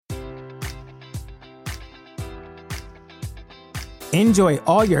Enjoy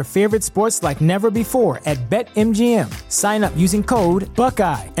all your favorite sports like never before at BetMGM. Sign up using code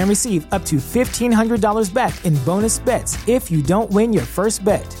Buckeye and receive up to $1,500 back in bonus bets if you don't win your first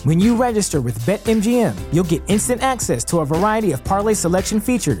bet. When you register with BetMGM, you'll get instant access to a variety of parlay selection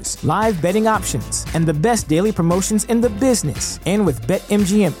features, live betting options, and the best daily promotions in the business. And with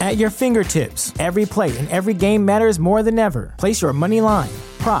BetMGM at your fingertips, every play and every game matters more than ever. Place your money line,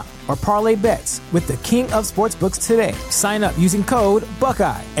 prop, or parlay bets with the king of sportsbooks today. Sign up using code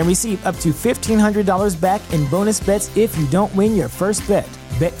Buckeye and receive up to $1,500 back in bonus bets if you don't win your first bet.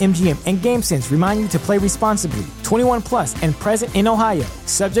 BetMGM and GameSense remind you to play responsibly. 21 plus and present in Ohio,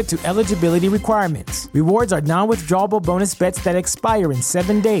 subject to eligibility requirements. Rewards are non-withdrawable bonus bets that expire in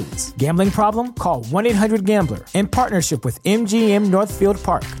 7 days. Gambling problem? Call 1-800-GAMBLER. In partnership with MGM Northfield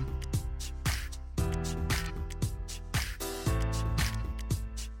Park.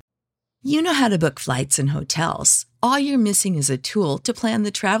 You know how to book flights and hotels. All you're missing is a tool to plan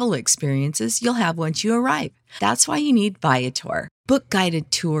the travel experiences you'll have once you arrive. That's why you need Viator. Book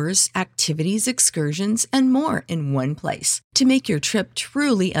guided tours, activities, excursions, and more in one place to make your trip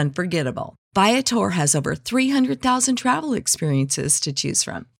truly unforgettable. Viator has over 300,000 travel experiences to choose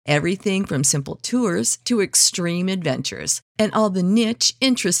from. Everything from simple tours to extreme adventures and all the niche,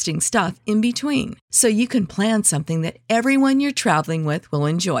 interesting stuff in between. So you can plan something that everyone you're traveling with will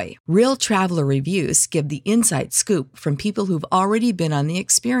enjoy. Real traveler reviews give the inside scoop from people who've already been on the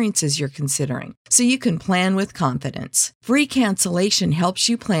experiences you're considering. So you can plan with confidence. Free cancellation helps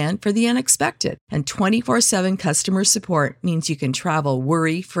you plan for the unexpected. And 24/7 customer support means you can travel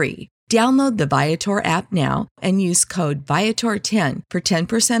worry-free. Download the Viator app now and use code Viator10 for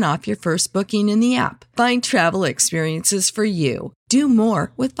 10% off your first booking in the app. Find travel experiences for you. Do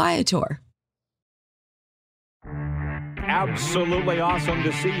more with Viator. Absolutely awesome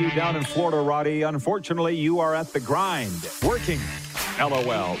to see you down in Florida, Roddy. Unfortunately, you are at the grind, working.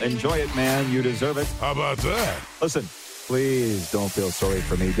 LOL. Enjoy it, man. You deserve it. How about that? Listen, please don't feel sorry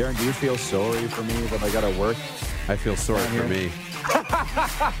for me. Darren, do you feel sorry for me that I got to work? I feel sorry for me.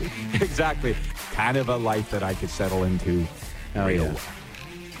 Exactly. Kind of a life that I could settle into. Oh, yeah.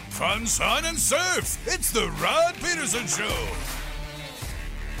 Fun, sun, and surf. It's the Rod Peterson Show.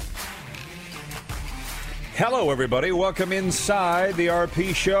 Hello, everybody. Welcome inside the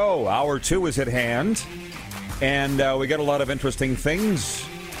RP Show. Hour 2 is at hand. And we got a lot of interesting things.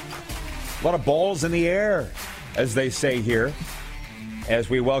 A lot of balls in the air, as they say here,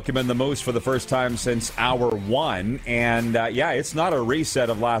 as we welcome in the Moose for the first time since hour 1. And, yeah, it's not a reset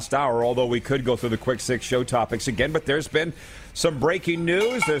of last hour, although we could go through the quick 6 show topics again. But there's been some breaking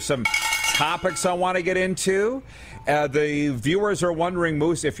news. There's some topics I want to get into. The viewers are wondering,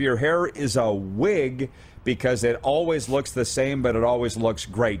 Moose, if your hair is a wig, because it always looks the same, but it always looks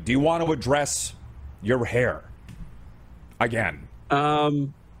great. Do you want to address your hair again?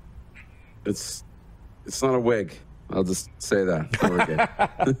 It's not a wig. I'll just say that.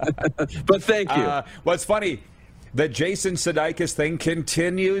 But thank you. Well, it's funny. The Jason Sudeikis thing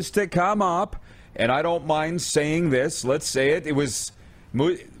continues to come up, and I don't mind saying this. Let's say it.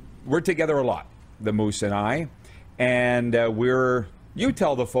 We're together a lot, the Moose and I, and you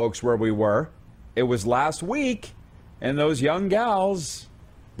tell the folks where we were. It was last week, and those young gals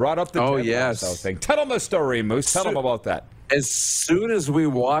brought up the thing. Tell them the story, Moose. Tell them about that. As soon as we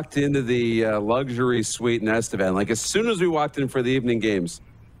walked into the luxury suite in Estevan, like as soon as we walked in for the evening games,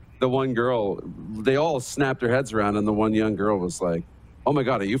 the one girl, they all snapped their heads around, and the one young girl was like, "Oh my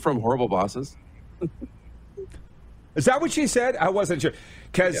God, are you from Horrible Bosses?" Is that what she said? I wasn't sure.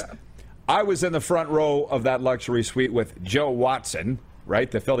 Because I was in the front row of that luxury suite with Joe Watson,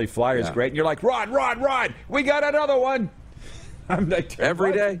 right? The Philly Flyers great. And you're like, Rod, we got another one. I'm like,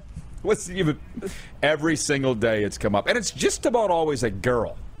 every day. Every single day it's come up. And it's just about always a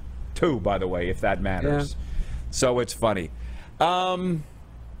girl, too, by the way, if that matters. Yeah. So it's funny.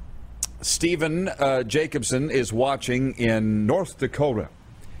 Stephen Jacobson is watching in North Dakota.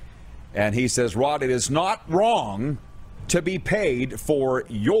 And he says, Rod, it is not wrong to be paid for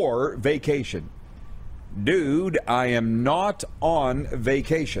your vacation. Dude, I am not on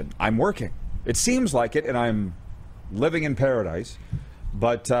vacation. I'm working. It seems like it, and I'm living in paradise.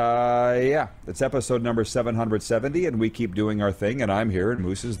 But, yeah, it's episode number 770, and we keep doing our thing, and I'm here, and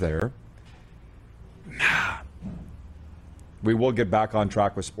Moose is there. We will get back on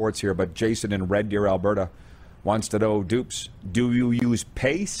track with sports here, but Jason in Red Deer, Alberta, wants to know, Dupes, do you use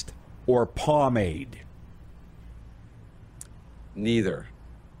paste or pomade? Neither.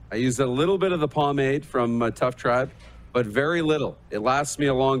 I use a little bit of the pomade from Tough Tribe, but very little. It lasts me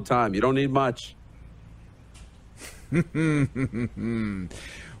a long time. You don't need much.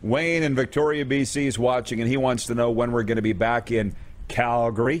 Wayne in Victoria, BC is watching, and he wants to know when we're going to be back in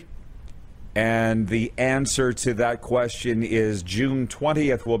Calgary. And the answer to that question is June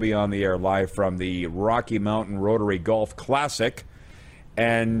 20th. We'll be on the air live from the Rocky Mountain Rotary Golf Classic.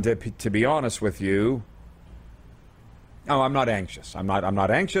 And to be honest with you, I'm not anxious. I'm not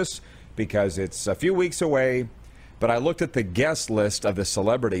anxious because it's a few weeks away. But I looked at the guest list of the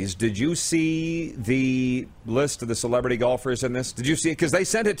celebrities. Did you see the list of the celebrity golfers in this? Did you see it? Because they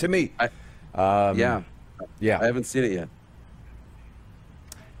sent it to me. Yeah. I haven't seen it yet.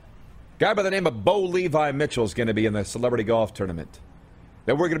 Guy by the name of Bo Levi Mitchell is going to be in the celebrity golf tournament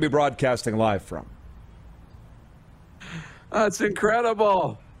that we're going to be broadcasting live from. That's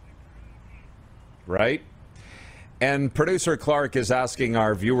incredible. Right? And producer Clark is asking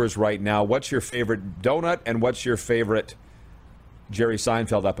our viewers right now, what's your favorite donut and what's your favorite Jerry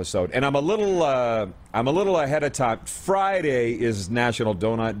Seinfeld episode? And I'm a little ahead of time. Friday is National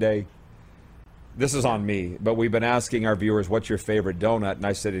Donut Day. This is on me, but we've been asking our viewers, what's your favorite donut? And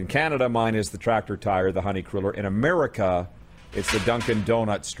I said, in Canada, mine is the Tractor Tire, the Honey Cruller. In America, it's the Dunkin'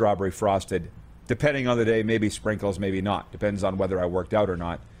 Donut Strawberry Frosted. Depending on the day, maybe sprinkles, maybe not. Depends on whether I worked out or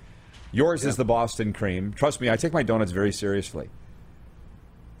not. Yours is the Boston Cream. Trust me, I take my donuts very seriously.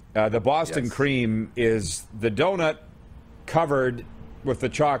 The Boston Cream is the donut covered with the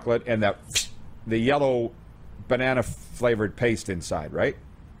chocolate and the yellow banana-flavored paste inside, right?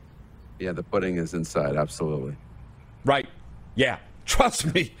 Yeah, the pudding is inside, absolutely. Right. Yeah.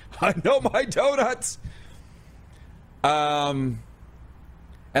 Trust me, I know my donuts. And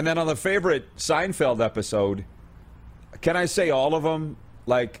then on the favorite Seinfeld episode, can I say all of them?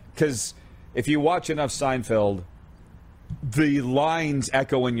 Like, because if you watch enough Seinfeld, the lines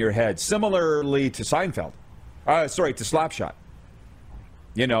echo in your head, similarly to Seinfeld. To Slapshot.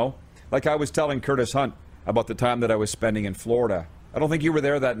 You know, like I was telling Curtis Hunt about the time that I was spending in Florida. I don't think you were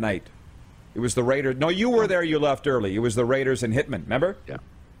there that night. It was the Raiders. No, you were there. You left early. It was the Raiders and Hitman, remember? Yeah.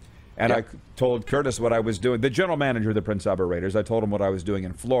 And I told Curtis what I was doing. The general manager of the Prince Albert Raiders, I told him what I was doing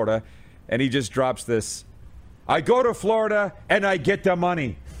in Florida. And he just drops this, I go to Florida and I get the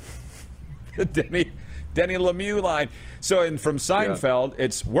money. Denny Lemieux line. So from Seinfeld,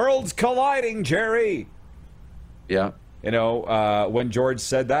 it's worlds colliding, Jerry. Yeah. You know, when George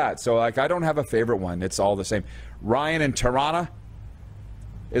said that. So, like, I don't have a favorite one. It's all the same. Ryan in Tirana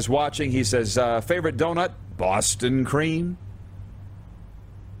is watching. He says, favorite donut, Boston Cream.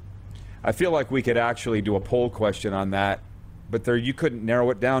 I feel like we could actually do a poll question on that, but you couldn't narrow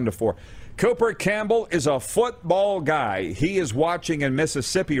it down to 4. Cooper Campbell is a football guy. He is watching in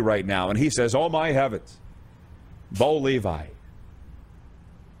Mississippi right now, and he says, oh, my heavens. Bo Levi.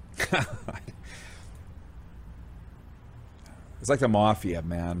 It's like the mafia,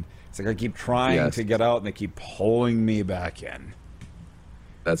 man. It's like I keep trying to get out, and they keep pulling me back in.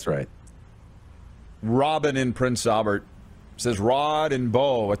 That's right. Robin in Prince Albert says, Rod and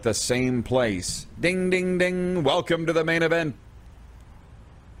Bo at the same place. Ding, ding, ding. Welcome to the main event.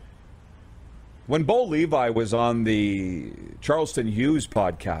 When Bo Levi was on the Charleston Hughes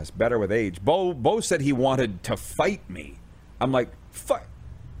podcast, Better with Age, Bo said he wanted to fight me. I'm like,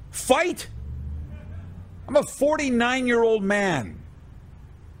 fight? I'm a 49-year-old man.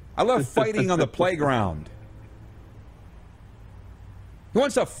 I love fighting on the playground. He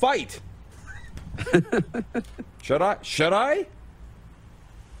wants to fight. Should I?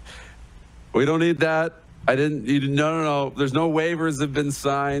 We don't need that. No. There's no waivers have been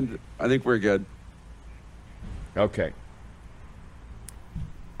signed. I think we're good. Okay.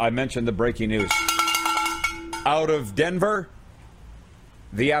 I mentioned the breaking news. Out of Denver,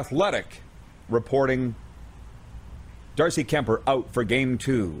 The Athletic reporting Darcy Kemper out for Game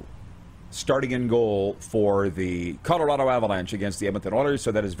 2, starting in goal for the Colorado Avalanche against the Edmonton Oilers.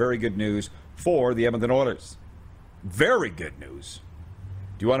 So that is very good news for the Edmonton Oilers. Very good news.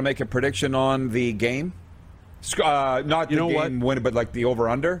 Do you want to make a prediction on the game? Not the game win, but like the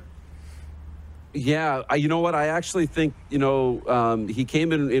over-under? Yeah, you know what? I actually think, he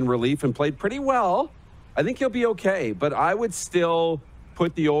came in relief and played pretty well. I think he'll be okay, but I would still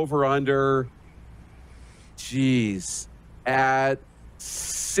put the over-under, at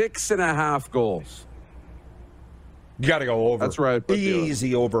 6.5 goals. You got to go over. That's right.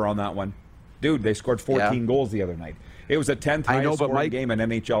 Easy over on that one. Dude, they scored 14 goals the other night. It was a 10th highest scoring game in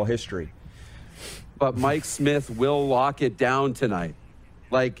NHL history. But Mike Smith will lock it down tonight.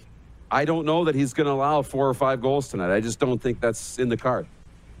 Like, I don't know that he's going to allow 4 or 5 goals tonight. I just don't think that's in the card.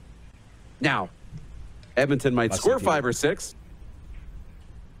 Now, Edmonton might score 5 or 6.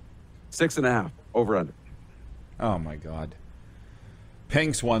 6.5 over under. Oh, my God.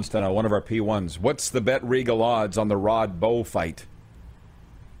 Pinks wants to know, one of our P1s, what's the Bet Regal odds on the Rod Bow fight?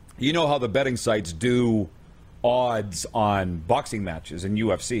 You know how the betting sites do odds on boxing matches in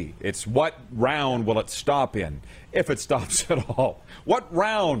UFC. It's what round will it stop in, if it stops at all. What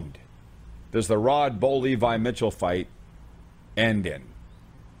round does the Rod Bo Levi Mitchell fight end in?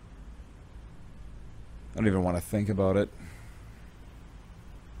 I don't even want to think about it.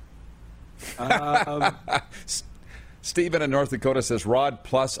 Stephen in North Dakota says Rod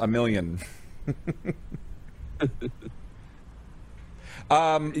plus $1 million.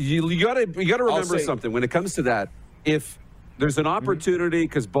 You gotta remember something when it comes to that. If there's an opportunity,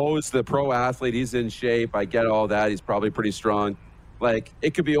 because Bo's the pro athlete, he's in shape. I get all that. He's probably pretty strong. Like,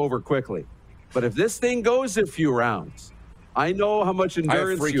 it could be over quickly. But if this thing goes a few rounds, I know how much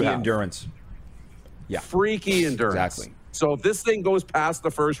endurance you have. Endurance. Yeah. Freaky endurance. Exactly. So if this thing goes past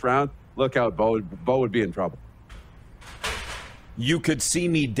the first round, look out, Bo would be in trouble. You could see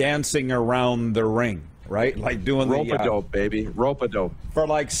me dancing around the ring, right? Like doing rope-a-dope, baby. Rope-a-dope. For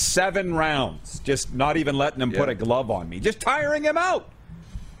like 7 rounds. Just not even letting him put a glove on me. Just tiring him out.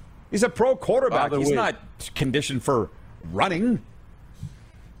 He's a pro quarterback. He's not conditioned for running.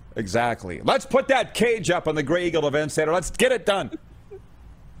 Exactly. Let's put that cage up on the Grey Eagle Event Center. Let's get it done.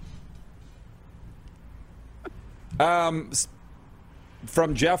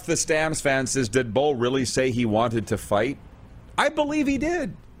 From Jeff the Stamps fan says, did Bo really say he wanted to fight? I believe he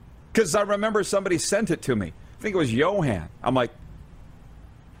did. Because I remember somebody sent it to me. I think it was Johan. I'm like,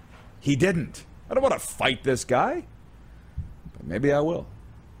 he didn't. I don't want to fight this guy. But maybe I will.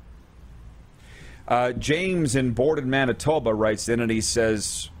 James in Borden, Manitoba writes in and he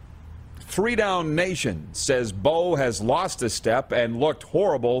says, 3 Down Nation says Bo has lost a step and looked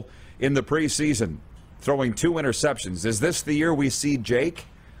horrible in the preseason, throwing 2 interceptions. Is this the year we see Jake?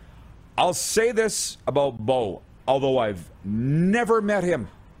 I'll say this about Bo, although I've never met him.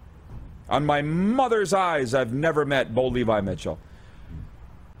 On my mother's eyes, I've never met Bo Levi Mitchell.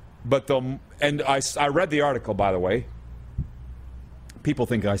 But I read the article, by the way. People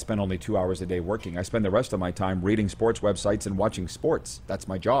think I spend only 2 hours a day working. I spend the rest of my time reading sports websites and watching sports. That's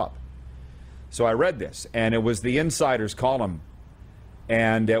my job. So I read this, and it was the Insider's column.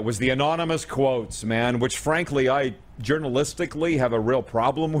 And it was the anonymous quotes, man, which frankly I journalistically have a real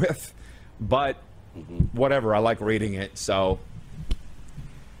problem with. But whatever, I like reading it, so.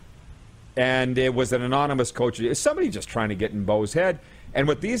 And it was an anonymous coach. Somebody just trying to get in Bo's head. And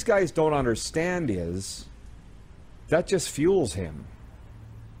what these guys don't understand is that just fuels him.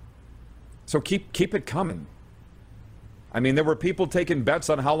 So keep it coming. I mean, there were people taking bets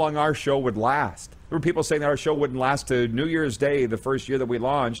on how long our show would last. There were people saying that our show wouldn't last to New Year's Day, the first year that we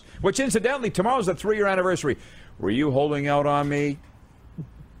launched, which incidentally, tomorrow's the 3-year anniversary. Were you holding out on me?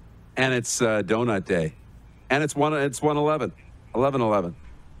 And it's Donut Day. And it's 1/11. 11/11.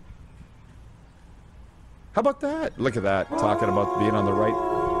 How about that? Look at that, talking about being on the right.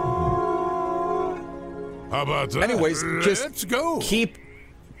 How about that? Anyways, just let's go. Keep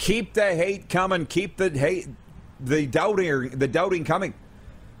the hate coming. Keep the hate, the doubting coming.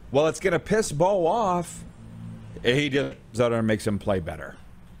 Well, it's going to piss Bo off. He just out and makes him play better.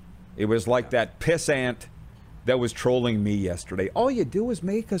 It was like that pissant that was trolling me yesterday. All you do is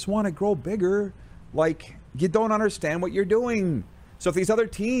make us want to grow bigger. Like, you don't understand what you're doing. So if these other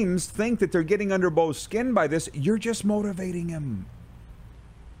teams think that they're getting under Bo's skin by this, you're just motivating him.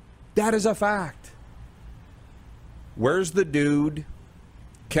 That is a fact. Where's the dude?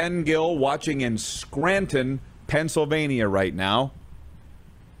 Ken Gill watching in Scranton, Pennsylvania right now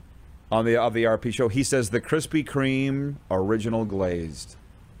on the RP show. He says the Krispy Kreme original glazed.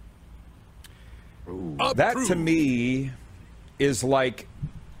 That to me is like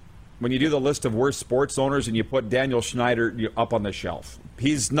when you do the list of worst sports owners and you put Daniel Schneider up on the shelf.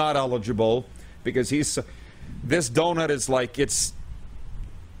 He's not eligible because this donut is like, it's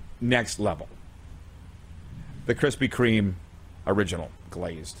next level. The Krispy Kreme original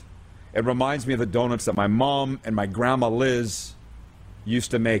glazed. It reminds me of the donuts that my mom and my grandma Liz used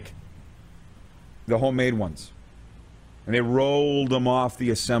to make, the homemade ones. And they rolled them off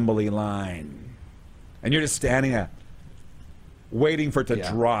the assembly line. And you're just standing there waiting for it to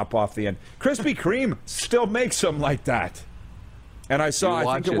drop off the end. Krispy Kreme still makes them like that. And I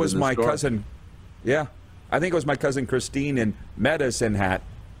think it was my cousin. Yeah. I think it was my cousin Christine in Medicine Hat.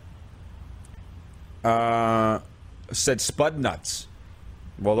 Said Spud Nuts.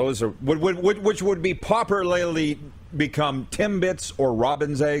 Well, those are which would be popularly become Timbits or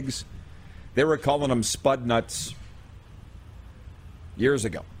Robin's Eggs. They were calling them Spud Nuts years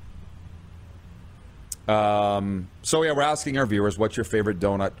ago. So yeah, we're asking our viewers, what's your favorite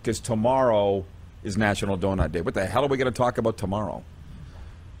donut? Because tomorrow is National Donut Day. What the hell are we going to talk about tomorrow?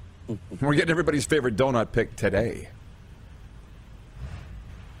 We're getting everybody's favorite donut pick today.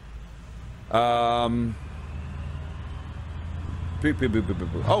 Oh,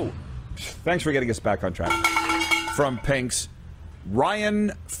 thanks for getting us back on track. From Pinks,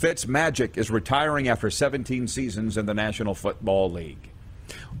 Ryan Fitzmagic is retiring after 17 seasons in the National Football League.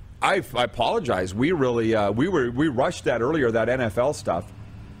 I apologize. We really we rushed that earlier, that NFL stuff.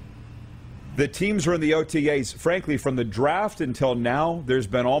 The teams are in the OTAs. Frankly, from the draft until now, there's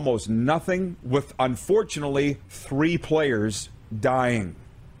been almost nothing, with unfortunately 3 players dying.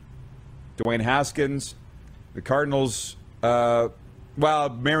 Dwayne Haskins, the Cardinals.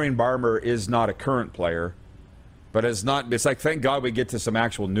 Marion Barber is not a current player, but it's like, thank God we get to some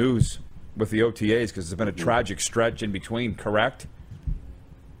actual news with the OTAs, because it's been a tragic stretch in between, correct?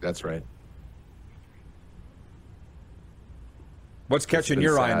 That's right. What's catching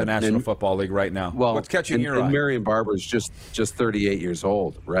your eye in the National Football League right now? Well, what's catching your eye? Marion Barber's just 38 years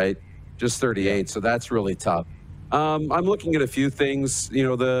old, right? Just 38, yeah. So that's really tough. I'm looking at a few things.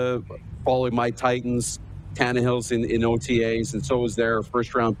 Following my Titans, Tannehill's in OTAs, and so was their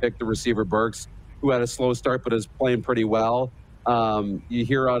first-round pick, the receiver Burks, who had a slow start but is playing pretty well. You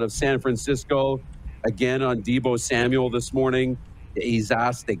hear out of San Francisco, again on Deebo Samuel this morning. He's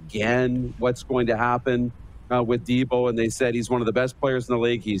asked again what's going to happen with Deebo, and they said he's one of the best players in the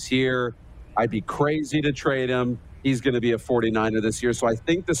league. He's here. I'd be crazy to trade him. He's going to be a 49er this year. So I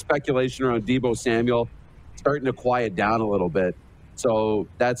think the speculation around Deebo Samuel starting to quiet down a little bit. So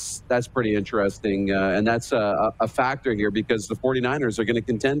that's pretty interesting, and that's a factor here, because the 49ers are going to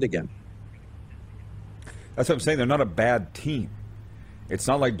contend again. That's what I'm saying. They're not a bad team. It's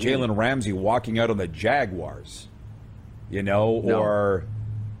not like Jalen Ramsey walking out on the Jaguars, or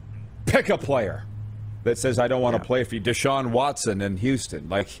pick a player that says, I don't want to play for you. Deshaun Watson in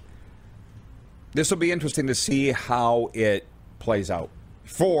Houston. This will be interesting to see how it plays out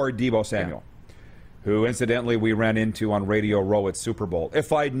for Deebo Samuel, who, incidentally, we ran into on Radio Row at Super Bowl.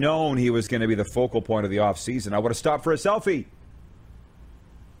 If I'd known he was going to be the focal point of the offseason, I would have stopped for a selfie.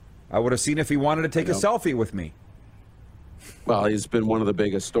 I would have seen if he wanted to take a selfie with me. Well, he's been one of the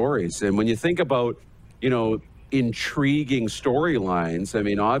biggest stories. And when you think about, intriguing storylines, I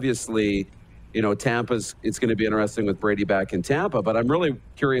mean, obviously, it's going to be interesting with Brady back in Tampa, but I'm really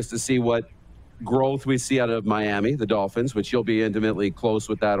curious to see what growth we see out of Miami, the Dolphins, which you'll be intimately close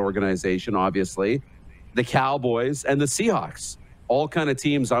with that organization, obviously, the Cowboys, and the Seahawks. All kind of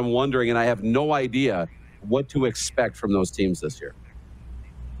teams I'm wondering, and I have no idea what to expect from those teams this year.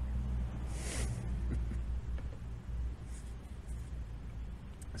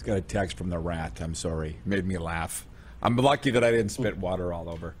 I got a text from the rat. I'm sorry. Made me laugh. I'm lucky that I didn't spit water all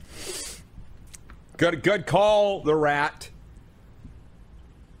over. Good call, the rat.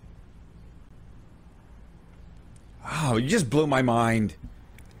 Oh, you just blew my mind.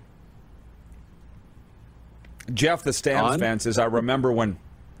 Jeff, the Stamps fan, says, I remember when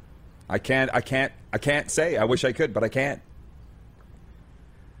I can't say. I wish I could, but I can't.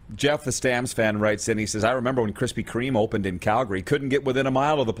 Jeff, the Stamps fan, writes in, he says, I remember when Krispy Kreme opened in Calgary, couldn't get within a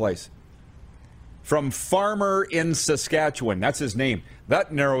mile of the place. From Farmer in Saskatchewan. That's his name.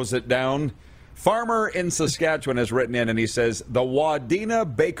 That narrows it down. Farmer in Saskatchewan has written in, and he says, the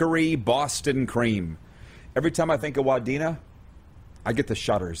Wadena Bakery Boston Cream. Every time I think of Wadena, I get the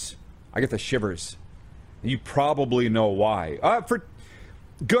shudders. I get the shivers. You probably know why. For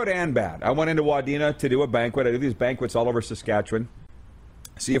good and bad. I went into Wadena to do a banquet. I do these banquets all over Saskatchewan.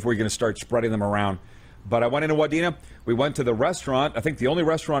 See if we're going to start spreading them around. But I went into Wadena. We went to the restaurant. I think the only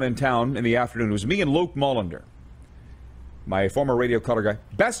restaurant in town in the afternoon. It was me and Luke Mullender, my former radio color guy.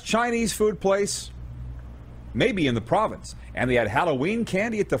 Best Chinese food place, maybe in the province. And they had Halloween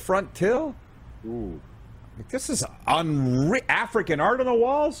candy at the front till. Ooh. This is African art on the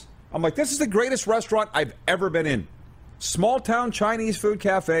walls. I'm like, this is the greatest restaurant I've ever been in. Small town Chinese food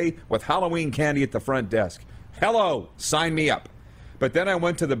cafe with Halloween candy at the front desk. Hello, sign me up. But then I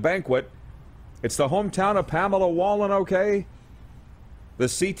went to the banquet. It's the hometown of Pamela Wallen, okay? The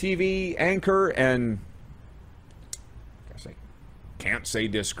CTV anchor and, I guess I can't say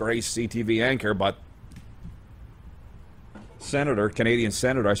disgraced CTV anchor, but Canadian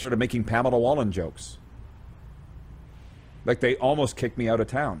senator. I started making Pamela Wallen jokes. Like they almost kicked me out of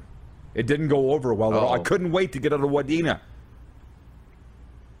town. It didn't go over well at all. I couldn't wait to get out of Wadena.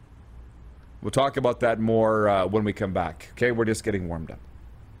 We'll talk about that more when we come back. Okay, we're just getting warmed up.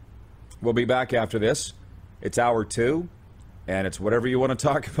 We'll be back after this. It's hour 2, and it's whatever you want to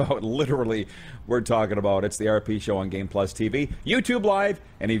talk about. Literally, we're talking about. It's the RP Show on Game Plus TV, YouTube Live,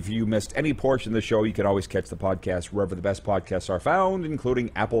 and if you missed any portion of the show, you can always catch the podcast wherever the best podcasts are found,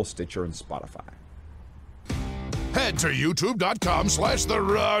 including Apple, Stitcher, and Spotify. Head to youtube.com/The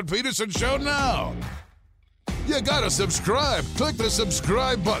Rod Peterson Show now. You gotta subscribe. Click the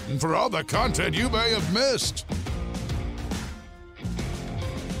subscribe button for all the content you may have missed.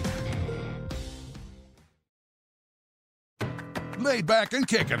 Laid back and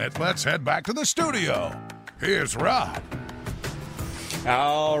kicking it, let's head back to the studio. Here's Rod.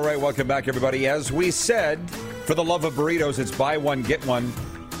 All right, welcome back, everybody. As we said, for the love of burritos, it's buy one, get one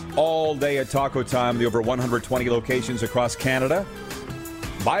all day at Taco Time. The over 120 locations across Canada.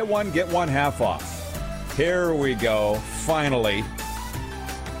 Buy one, get one half off. Here we go, finally.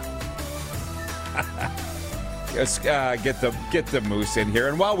 Let's get the moose in here.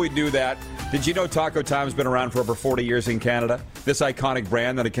 And while we do that, did you know Taco Time's been around for over 40 years in Canada? This iconic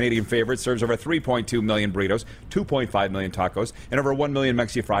brand that a Canadian favorite serves over 3.2 million burritos, 2.5 million tacos, and over 1 million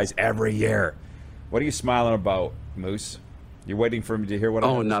Mexi fries every year. What are you smiling about, Moose? You're waiting for me to hear what I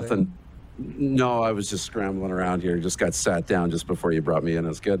have to nothing. say? No, I was just scrambling around here. Just got sat down just before you brought me in.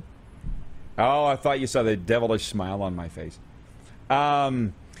 It's good. Oh, I thought you saw the devilish smile on my face.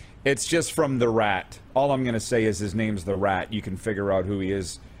 It's just from The Rat. All I'm going to say is his name's The Rat. You can figure out who he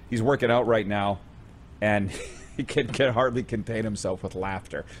is. He's working out right now, and he can hardly contain himself with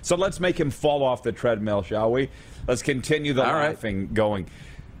laughter. So let's make him fall off the treadmill, shall we? Let's continue the laughing going.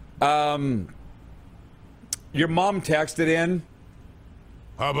 Your mom texted in.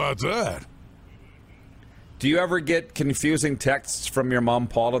 How about that? Do you ever get confusing texts from your mom,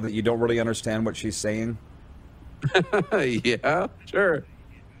 Paula, that you don't really understand what she's saying? Yeah, sure.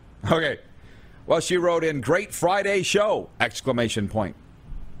 Okay. Well, she wrote in, "Great Friday show!" !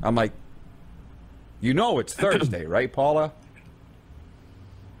 I'm like, you know it's Thursday, right, Paula?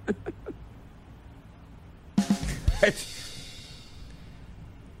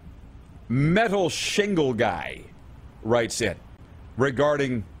 Metal Shingle Guy writes in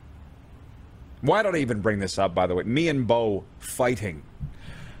regarding, why don't I even bring this up, by the way? Me and Bo fighting.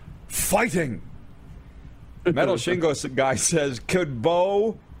 Metal Shingle Guy says, could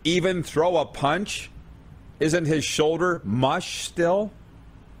Bo even throw a punch? Isn't his shoulder mush still?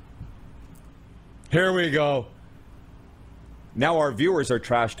 Here we go. Now our viewers are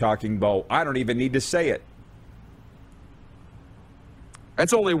trash-talking Bo. I don't even need to say it.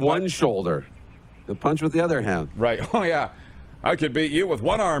 That's only one shoulder. The punch with the other hand. Right. Oh, yeah. I could beat you with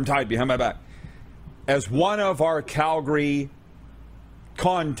one arm tied behind my back. As one of our Calgary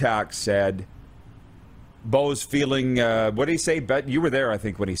contacts said, Bo's feeling, what did he say? You were there, I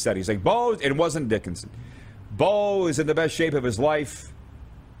think, when he said. He's like, Bo, it wasn't Dickinson. Bo is in the best shape of his life.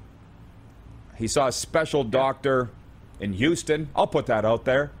 He saw a special doctor in Houston. I'll put that out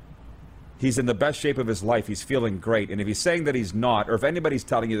there. He's in the best shape of his life. He's feeling great. And if he's saying that he's not, or if anybody's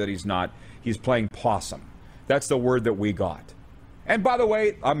telling you that he's not, he's playing possum. That's the word that we got. And by the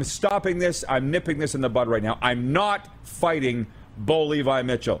way, I'm stopping this. I'm nipping this in the bud right now. I'm not fighting Bo Levi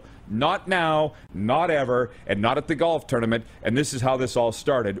Mitchell. Not now, not ever, and not at the golf tournament. And this is how this all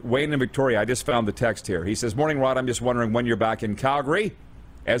started. Wayne and Victoria, I just found the text here. He says, "Morning, Rod. I'm just wondering when you're back in Calgary,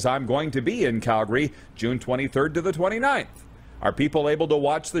 as I'm going to be in Calgary June 23rd to the 29th. Are people able to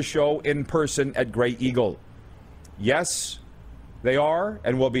watch the show in person at Grey Eagle?" Yes, they are,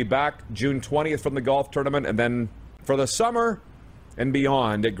 and we'll be back June 20th from the golf tournament, and then for the summer and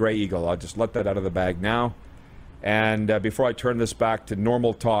beyond at Grey Eagle. I'll just let that out of the bag now. And before I turn this back to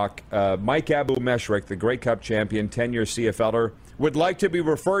normal talk, Mike Abu-Meshrik, the Grey Cup champion, 10-year CFLer, would like to be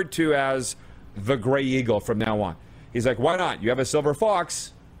referred to as the Grey Eagle from now on. He's like, why not? You have a silver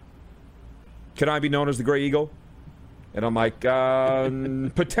fox. Can I be known as the Grey Eagle? And I'm like,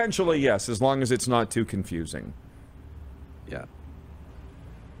 potentially yes, as long as it's not too confusing. Yeah.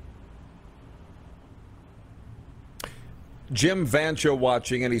 Jim Vancha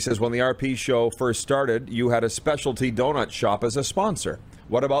watching, and he says, when the RP show first started, you had a specialty donut shop as a sponsor.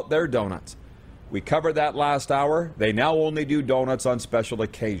 What about their donuts? We covered that last hour. They now only do donuts on special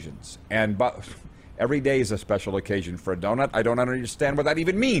occasions. And every day is a special occasion for a donut. I don't understand what that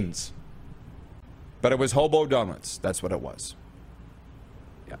even means. But it was hobo donuts. That's what it was.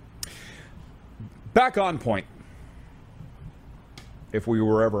 Yeah. Back on point, if we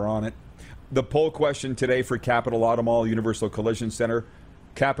were ever on it. The poll question today for Capital Auto Mall Universal Collision Center,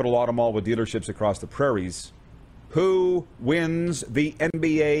 Capital Auto Mall with dealerships across the prairies. Who wins the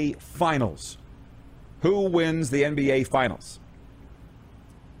NBA Finals? Who wins the NBA Finals?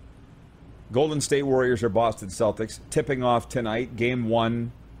 Golden State Warriors or Boston Celtics, tipping off tonight, Game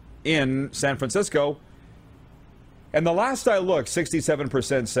 1 in San Francisco. And the last I looked,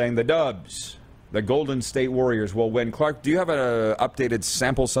 67% saying the Dubs, the Golden State Warriors, will win. Clark, do you have an updated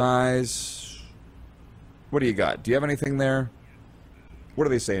sample size? What do you got? Do you have anything there? What are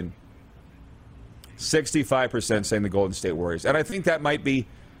they saying? 65% saying the Golden State Warriors. And I think that might be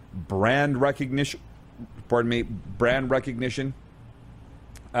brand recognition brand recognition.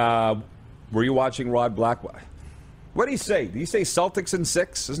 Were you watching Rod Black? What did he say? Did he say Celtics in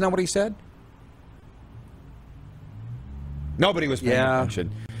 6? Isn't that what he said? Nobody was paying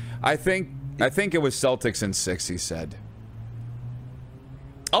attention. I think it was Celtics in 6, he said.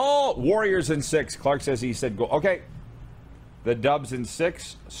 Oh, Warriors in 6. Clark says he said go. Okay. The Dubs in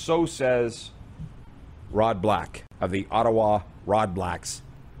 6. So says Rod Black of the Ottawa Rod Blacks.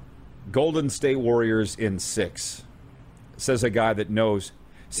 Golden State Warriors in 6. Says a guy that knows.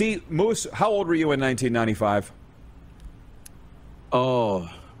 See, Moose, how old were you in 1995? Oh,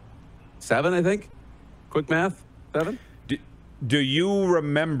 7, I think. Quick math. 7. Do you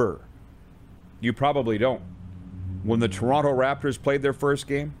remember? You probably don't. When the Toronto Raptors played their first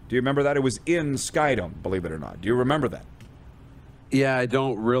game, do you remember that? It was in Skydome, believe it or not. Do you remember that? Yeah, I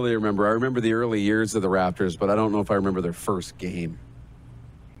don't really remember. I remember the early years of the Raptors, but I don't know if I remember their first game.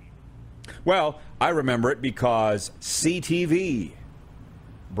 Well, I remember it because CTV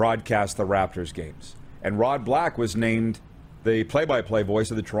broadcast the Raptors games. And Rod Black was named the play-by-play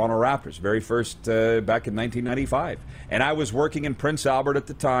voice of the Toronto Raptors, very first back in 1995. And I was working in Prince Albert at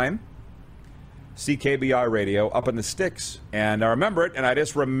the time, CKBI radio, up in the sticks. And I remember it, and I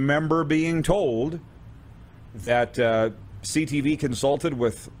just remember being told that CTV consulted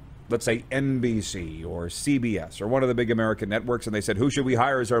with, let's say, NBC or CBS or one of the big American networks, and they said, who should we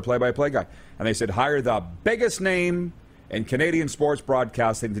hire as our play-by-play guy? And they said, hire the biggest name in Canadian sports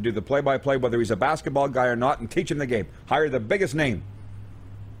broadcasting to do the play-by-play, whether he's a basketball guy or not, and teach him the game. Hire the biggest name.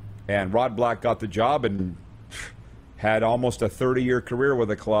 And Rod Black got the job and had almost a 30-year career with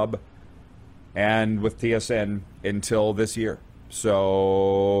the club and with TSN until this year.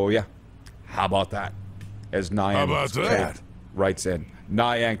 So, yeah. How about that? As Nyan Cat writes in.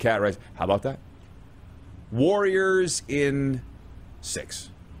 Nyan Cat writes, how about that? Warriors in 6.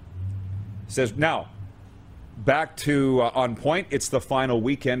 Says, now, back to On Point, it's the final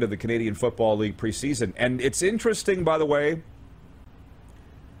weekend of the Canadian Football League preseason. And it's interesting, by the way,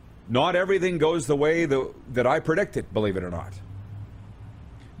 not everything goes the way that I predicted, believe it or not.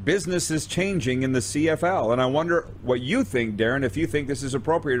 Business is changing in the CFL, and I wonder what you think, Darren, if you think this is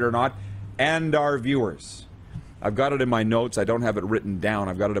appropriate or not, and our viewers. I've got it in my notes. I don't have it written down.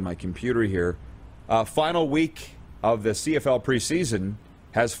 I've got it in my computer here. Final week of the CFL preseason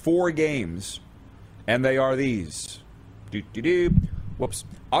has 4 games, and they are these.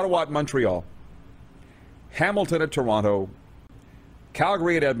 Ottawa at Montreal, Hamilton at Toronto,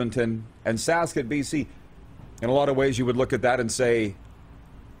 Calgary at Edmonton, and Sask at BC. In a lot of ways, you would look at that and say,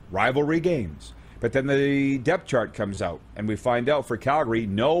 rivalry games. But then the depth chart comes out, and we find out for Calgary,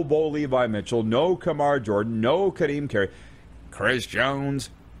 no Bo Levi Mitchell, no Kamar Jordan, no Kadeem Carey. Chris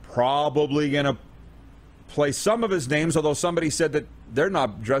Jones probably going to play some of his names, although somebody said that they're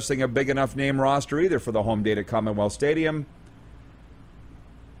not dressing a big enough name roster either for the home date at Commonwealth Stadium.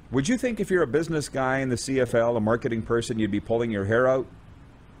 Would you think if you're a business guy in the CFL, a marketing person, you'd be pulling your hair out?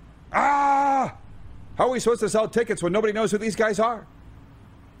 How are we supposed to sell tickets when nobody knows who these guys are?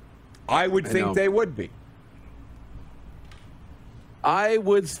 I would think they would be. I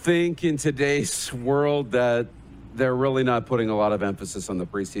would think in today's world that they're really not putting a lot of emphasis on the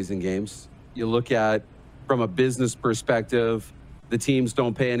preseason games. You look at, from a business perspective, the teams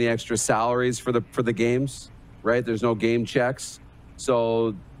don't pay any extra salaries for the games, right? There's no game checks.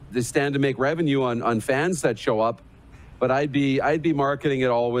 So they stand to make revenue on fans that show up. But I'd be marketing it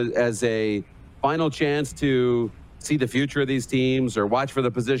always as a final chance to see the future of these teams or watch for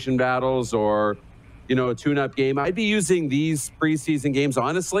the position battles or, a tune-up game. I'd be using these preseason games,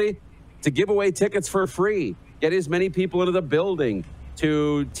 honestly, to give away tickets for free. Get as many people into the building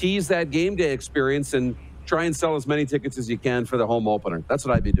to tease that game day experience and try and sell as many tickets as you can for the home opener. That's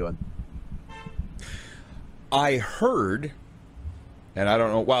what I'd be doing. I heard, and I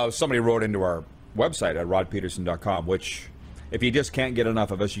don't know, well, somebody wrote into our website at rodpeterson.com, which, if you just can't get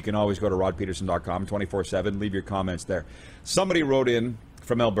enough of us, you can always go to rodpeterson.com 24/7. Leave your comments there. Somebody wrote in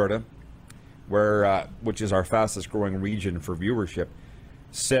from Alberta, which is our fastest growing region for viewership,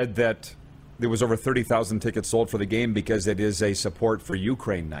 said that there was over 30,000 tickets sold for the game because it is a support for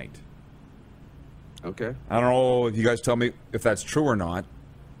Ukraine night. Okay. I don't know if you guys tell me if that's true or not,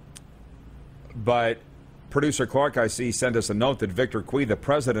 but producer Clark, I see, sent us a note that Victor Cui, the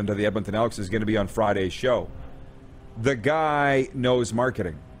president of the Edmonton Elks, is going to be on Friday's show. The guy knows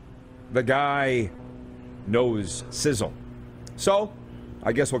marketing. The guy knows sizzle. So,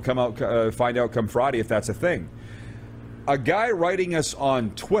 I guess we'll find out come Friday if that's a thing. A guy writing us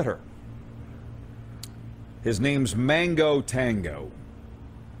on Twitter, his name's Mango Tango.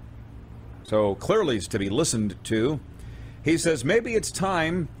 So clearly he's to be listened to. He says, maybe it's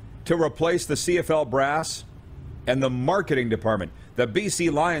time to replace the CFL brass and the marketing department. The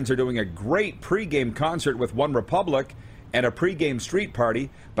BC Lions are doing a great pregame concert with One Republic and a pregame street party,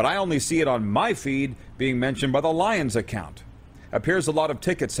 but I only see it on my feed being mentioned by the Lions account. Appears a lot of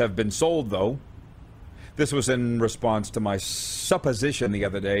tickets have been sold, though. This was in response to my supposition the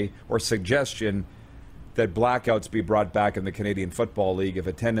other day, or suggestion, that blackouts be brought back in the Canadian Football League if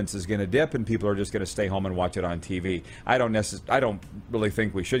attendance is going to dip and people are just going to stay home and watch it on TV. I don't really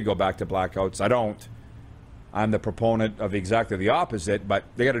think we should go back to blackouts. I don't. I'm the proponent of exactly the opposite, but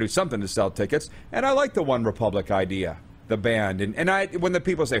they got to do something to sell tickets. And I like the One Republic idea, the band. And when the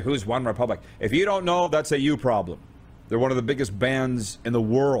people say, who's One Republic? If you don't know, that's a you problem. They're one of the biggest bands in the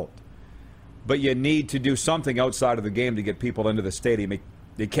world. But you need to do something outside of the game to get people into the stadium.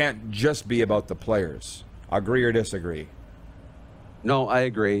 It can't just be about the players. Agree or disagree? No, I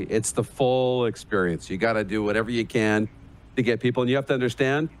agree. It's the full experience. You got to do whatever you can to get people. And you have to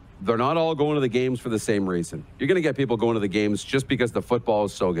understand, they're not all going to the games for the same reason. You're going to get people going to the games just because the football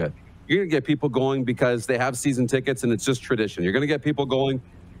is so good. You're going to get people going because they have season tickets and it's just tradition. You're going to get people going.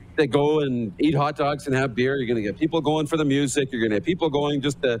 They go and eat hot dogs and have beer. You're going to get people going for the music. You're going to get people going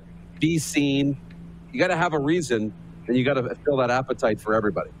just to be seen. You got to have a reason, and you got to fill that appetite for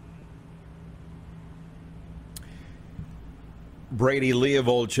everybody. Brady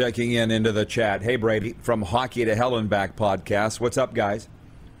Leovold checking into the chat. Hey, Brady, from Hockey to Hell and Back podcast. What's up, guys?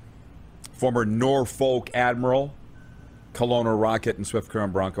 Former Norfolk Admiral, Kelowna Rocket, and Swift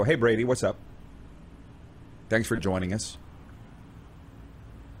Current Bronco. Hey, Brady, what's up? Thanks for joining us.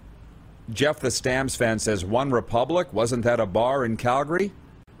 Jeff the Stamps fan says, One Republic, wasn't that a bar in Calgary?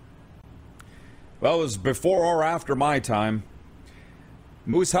 Well, it was before or after my time.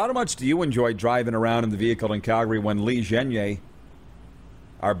 Moose, how much do you enjoy driving around in the vehicle in Calgary when Lee Genier,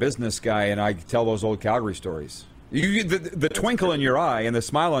 our business guy, and I tell those old Calgary stories? The twinkle in your eye and the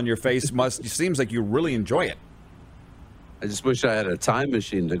smile on your face seems like you really enjoy it. I just wish I had a time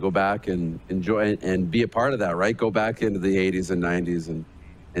machine to go back and enjoy and be a part of that, right? Go back into the 80s and 90s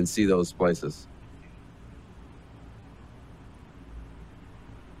and see those places.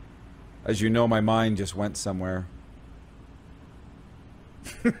 As you know, my mind just went somewhere.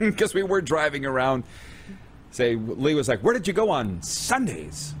 Because we were driving around. Say, Lee was like, where did you go on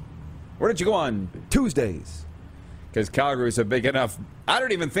Sundays? Where did you go on Tuesdays? Because Calgary is a big enough. I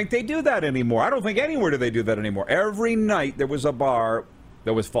don't even think they do that anymore. I don't think anywhere do they do that anymore. Every night there was a bar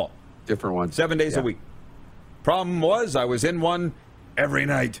that was full. Different one. 7 days a week. Problem was, I was in one every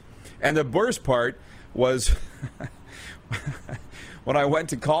night. And the worst part was when I went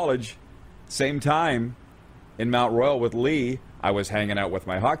to college, same time in Mount Royal with Lee, I was hanging out with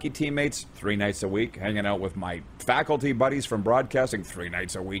my hockey teammates 3 nights a week, hanging out with my faculty buddies from broadcasting 3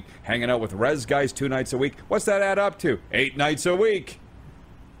 nights a week, hanging out with res guys 2 nights a week. What's that add up to? 8 nights a week.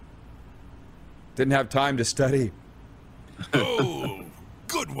 Didn't have time to study. Oh,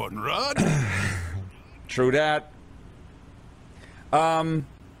 good one, Rod. True that.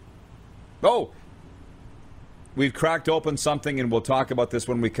 We've cracked open something, and we'll talk about this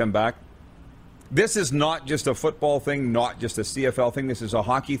when we come back. This is not just a football thing, not just a CFL thing. This is a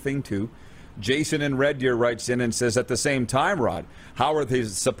hockey thing, too. Jason in Red Deer writes in and says, at the same time, Rod, how are they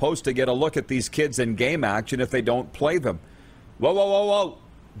supposed to get a look at these kids in game action if they don't play them? Whoa, whoa, whoa, whoa.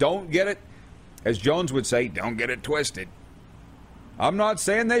 Don't get it, as Jones would say, don't get it twisted. I'm not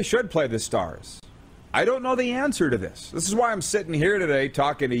saying they should play the Stars. I don't know the answer to this. This is why I'm sitting here today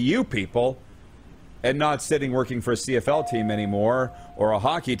talking to you people and not sitting working for a CFL team anymore or a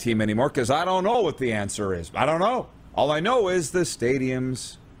hockey team anymore, because I don't know what the answer is. I don't know. All I know is the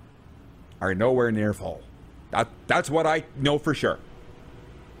stadiums are nowhere near full. That's what I know for sure.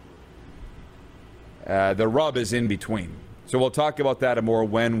 The rub is in between. So we'll talk about that and more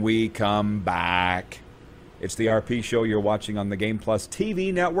when we come back. It's the RP Show you're watching on the Game Plus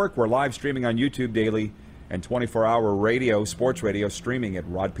TV network. We're live streaming on YouTube daily and 24-hour radio, sports radio, streaming at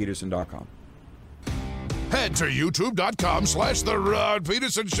rodpeterson.com. Head to youtube.com/The Rod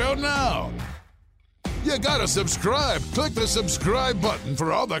Peterson Show now. You gotta subscribe. Click the subscribe button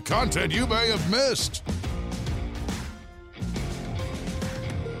for all the content you may have missed.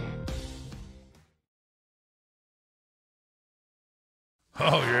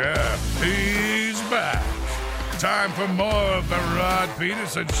 Oh, yeah, he's back. Time for more of The Rod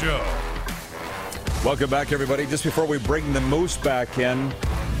Peterson Show. Welcome back, everybody. Just before we bring the Moose back in,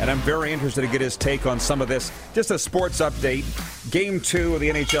 and I'm very interested to get his take on some of this. Just a sports update. Game 2 of the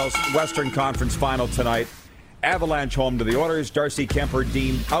NHL's Western Conference Final tonight. Avalanche home to the Oilers. Darcy Kemper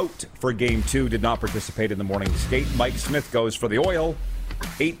deemed out for Game 2. Did not participate in the morning skate. Mike Smith goes for the Oil.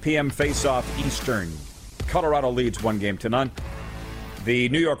 8 p.m. face-off Eastern. Colorado leads 1-0. The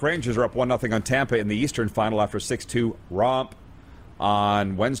New York Rangers are up 1-0 on Tampa in the Eastern Final after a 6-2 romp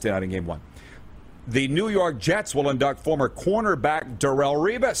on Wednesday night in Game 1. The New York Jets will induct former cornerback Darrelle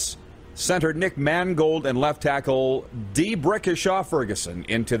Revis, center Nick Mangold, and left tackle Brickishaw Ferguson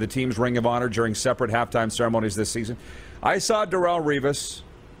into the team's Ring of Honor during separate halftime ceremonies this season. I saw Darrelle Revis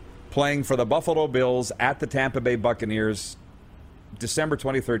playing for the Buffalo Bills at the Tampa Bay Buccaneers December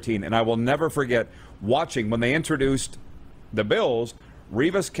 2013, and I will never forget watching when they introduced the Bills.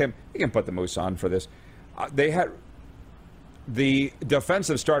 Revis came. You can put the moose on for this. They had the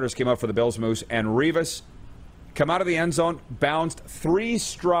defensive starters came up for the Bills Moose, and Revis come out of the end zone, bounced 3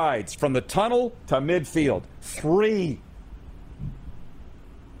 strides from the tunnel to midfield. 3.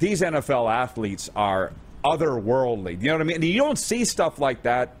 These NFL athletes are otherworldly. You know what I mean? And you don't see stuff like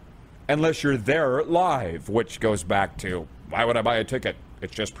that unless you're there live, which goes back to, why would I buy a ticket?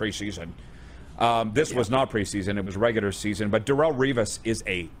 It's just preseason. This was not preseason. It was regular season. But Darrelle Revis is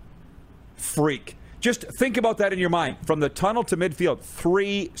a freak. Just think about that in your mind. From the tunnel to midfield,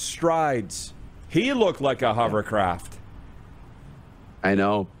 3 strides. He looked like a hovercraft. I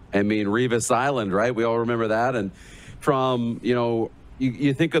know. I mean, Revis Island, right? We all remember that. And from,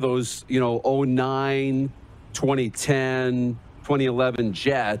 you think of those, 09, 2010, 2011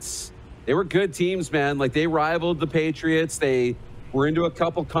 Jets. They were good teams, man. Like, they rivaled the Patriots. They were into a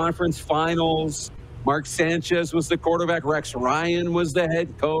couple conference finals. Mark Sanchez was the quarterback. Rex Ryan was the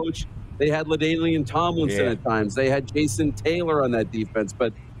head coach. They had LaDainian Tomlinson at times. They had Jason Taylor on that defense.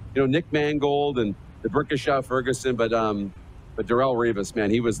 But, Nick Mangold and the Brickishaw Ferguson. But Darrelle Revis,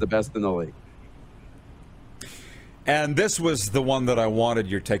 man, he was the best in the league. And this was the one that I wanted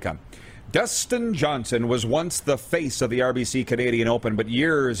your take on. Dustin Johnson was once the face of the RBC Canadian Open, but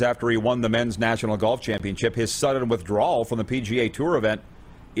years after he won the Men's National Golf Championship, his sudden withdrawal from the PGA Tour event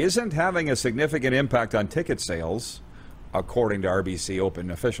isn't having a significant impact on ticket sales, according to RBC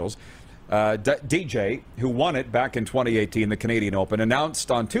Open officials. DJ, who won it back in 2018, the Canadian Open,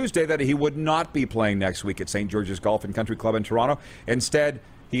 announced on Tuesday that he would not be playing next week at St. George's Golf and Country Club in Toronto. Instead,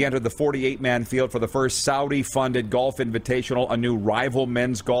 he entered the 48-man field for the first Saudi-funded golf invitational, a new rival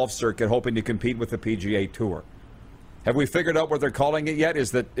men's golf circuit, hoping to compete with the PGA Tour. Have we figured out what they're calling it yet?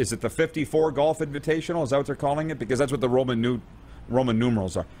 Is it the 54 Golf Invitational? Is that what they're calling it? Because that's what the Roman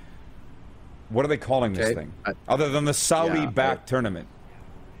numerals are. What are they calling this thing? Other than the Saudi-backed tournament.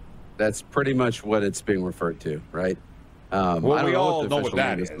 That's pretty much what it's being referred to, right? Well, we all know what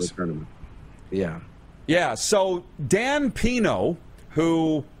that is. Yeah. Yeah, so Dan Pino,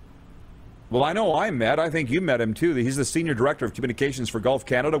 who, well, I know I met. I think you met him, too. He's the Senior Director of Communications for Golf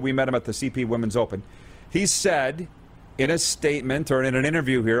Canada. We met him at the CP Women's Open. He said in a statement or in an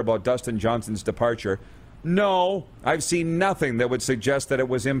interview here about Dustin Johnson's departure, no, I've seen nothing that would suggest that it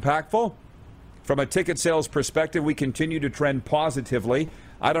was impactful. From a ticket sales perspective, we continue to trend positively.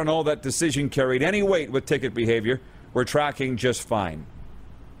 I don't know that decision carried any weight with ticket behavior. We're tracking just fine.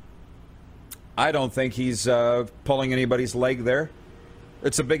 I don't think he's pulling anybody's leg there.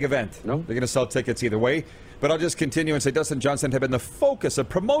 It's a big event. No. They're going to sell tickets either way. But I'll just continue and say Dustin Johnson had been the focus of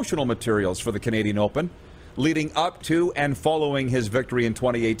promotional materials for the Canadian Open, leading up to and following his victory in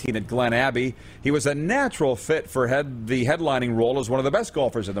 2018 at Glen Abbey. He was a natural fit for the headlining role as one of the best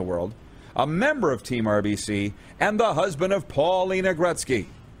golfers in the world, a member of Team RBC, and the husband of Paulina Gretzky,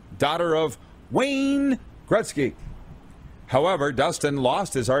 daughter of Wayne Gretzky. However, Dustin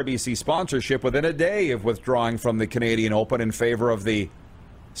lost his RBC sponsorship within a day of withdrawing from the Canadian Open in favor of the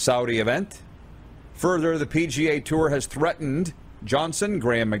Saudi event. Further, the PGA Tour has threatened Johnson,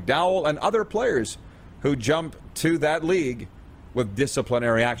 Graham McDowell, and other players who jump to that league with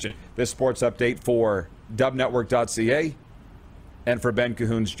disciplinary action. This sports update for dubnetwork.ca and for Ben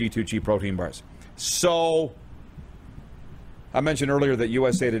Cahoon's G2G protein bars. So, I mentioned earlier that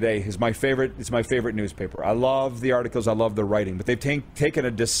USA Today is my favorite. It's my favorite newspaper. I love the articles. I love the writing. But they've taken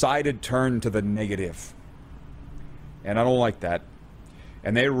a decided turn to the negative. And I don't like that.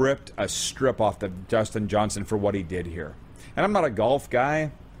 And they ripped a strip off the Dustin Johnson for what he did here. And I'm not a golf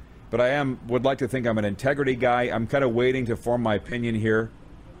guy, but would like to think I'm an integrity guy. I'm kind of waiting to form my opinion here.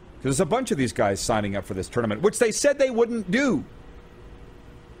 Because there's a bunch of these guys signing up for this tournament, which they said they wouldn't do.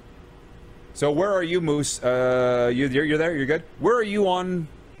 So where are you, Moose? You're there? You're good? Where are you on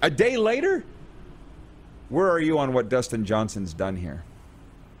a day later? Where are you on what Dustin Johnson's done here?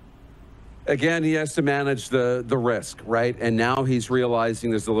 Again, he has to manage the risk, right? And now he's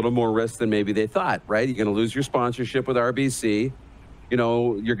realizing there's a little more risk than maybe they thought, right? You're going to lose your sponsorship with RBC.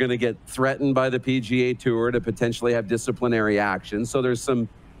 You're going to get threatened by the PGA Tour to potentially have disciplinary action. So there's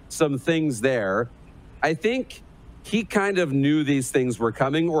some things there. I think he kind of knew these things were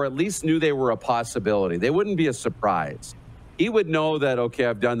coming, or at least knew they were a possibility. They wouldn't be a surprise. he would know that, okay,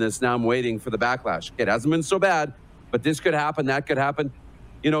 I've done this. Now I'm waiting for the backlash. It hasn't been so bad, but this could happen, that could happen.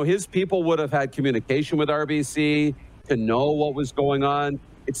 His people would have had communication with RBC to know what was going on.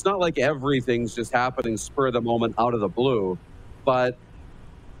 It's not like everything's just happening spur of the moment out of the blue. But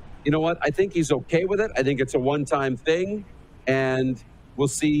you know what? I think he's okay with it. I think it's a one-time thing. And we'll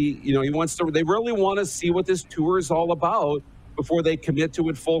see. They really want to see what this tour is all about before they commit to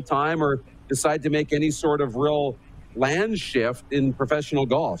it full time or decide to make any sort of real land shift in professional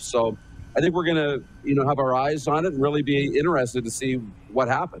golf. So I think we're going to, have our eyes on it and really be interested to see what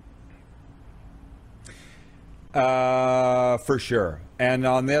happened. For sure. And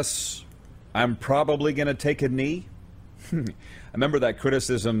on this, I'm probably going to take a knee. I remember that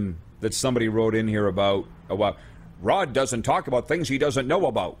criticism that somebody wrote in here about, Rod doesn't talk about things he doesn't know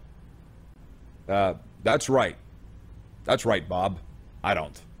about. That's right. That's right, Bob. I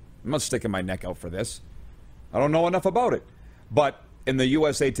don't. I'm not sticking my neck out for this. I don't know enough about it. But in the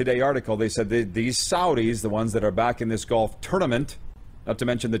USA Today article, they said these Saudis, the ones that are back in this golf tournament, not to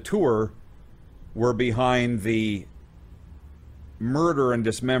mention the tour, were behind the murder and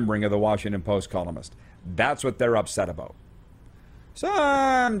dismembering of the Washington Post columnist. That's what they're upset about. So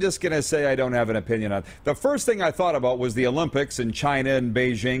I'm just going to say I don't have an opinion on it. The first thing I thought about was the Olympics in China and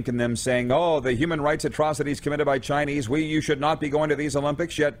Beijing and them saying, the human rights atrocities committed by Chinese, you should not be going to these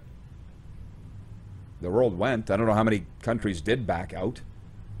Olympics, yet the world went. I don't know how many countries did back out.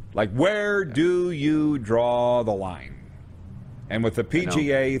 Where do you draw the line? And with the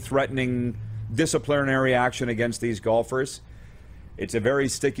PGA threatening disciplinary action against these golfers, it's a very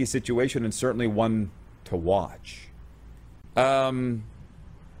sticky situation and certainly one to watch.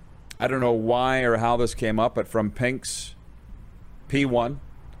 I don't know why or how this came up, but from Pink's P1,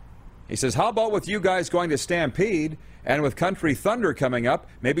 he says, how about with you guys going to Stampede and with Country Thunder coming up,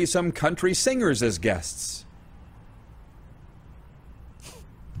 maybe some country singers as guests?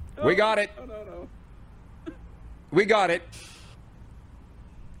 We got it. No. We got it.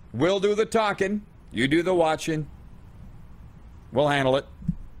 We'll do the talking. You do the watching. We'll handle it.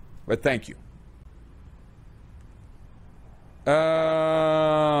 But thank you.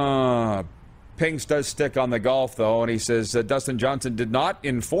 Pinks does stick on the golf, though, and he says Dustin Johnson did not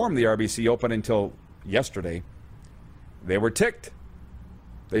inform the RBC Open until yesterday. They were ticked.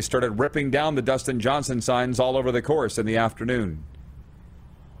 They started ripping down the Dustin Johnson signs all over the course in the afternoon.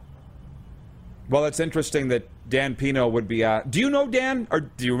 Well, it's interesting that Dan Pino would be do you know Dan, or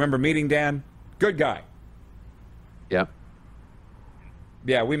do you remember meeting Dan? Good guy. Yeah.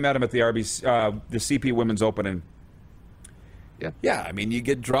 Yeah, we met him at the RBC, the CP Women's Open, and yeah, I mean, you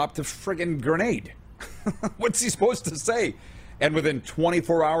get dropped a friggin' grenade. What's he supposed to say? And within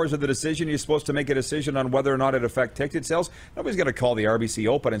 24 hours of the decision, you're supposed to make a decision on whether or not it affects ticket sales. Nobody's going to call the RBC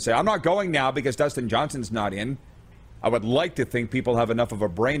Open and say, I'm not going now because Dustin Johnson's not in. I would like to think people have enough of a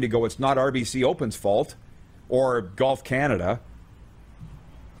brain to go, it's not RBC Open's fault or Golf Canada.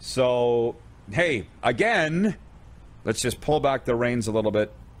 So, hey, again, let's just pull back the reins a little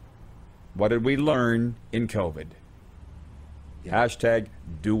bit. What did we learn in COVID? Hashtag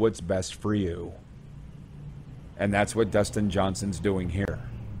do what's best for you. And that's what Dustin Johnson's doing here.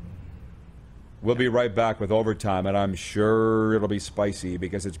 We'll be right back with Overtime, and I'm sure it'll be spicy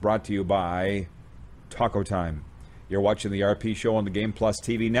because it's brought to you by Taco Time. You're watching the RP Show on the Game Plus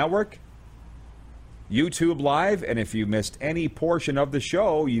TV network, YouTube Live, and if you missed any portion of the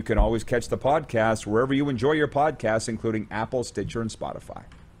show, you can always catch the podcast wherever you enjoy your podcasts, including Apple, Stitcher, and Spotify.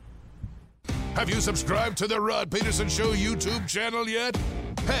 Have you subscribed to the Rod Peterson Show YouTube channel yet?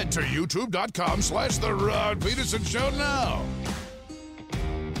 Head to youtube.com/The Rod Peterson Show now.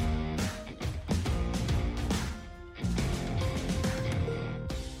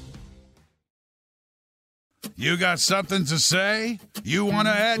 You got something to say? You want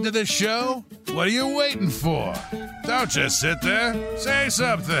to add to the show? What are you waiting for? Don't just sit there. Say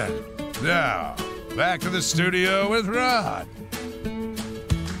something. Now, back to the studio with Rod.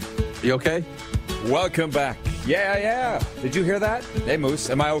 You okay? Welcome back. Yeah. Did you hear that? Hey,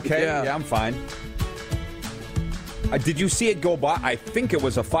 Moose, am I okay? Yeah, I'm fine. Did you see it go by? I think it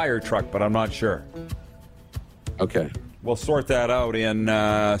was a fire truck, but I'm not sure. Okay. We'll sort that out in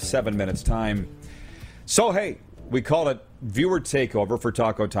 7 minutes' time. So, hey, we call it viewer takeover for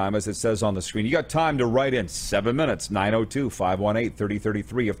Taco Time, as it says on the screen. You got time to write in 7 minutes,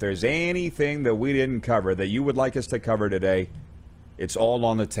 902-518-3033. If there's anything that we didn't cover that you would like us to cover today, it's all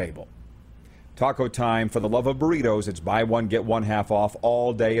on the table. Taco Time, for the love of burritos, it's buy one, get one half off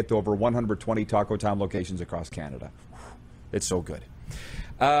all day at over 120 Taco Time locations across Canada. It's so good.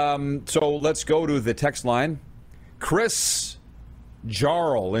 So let's go to the text line. Chris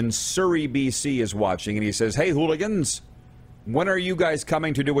Jarl in Surrey, BC is watching, and he says, hey, hooligans, when are you guys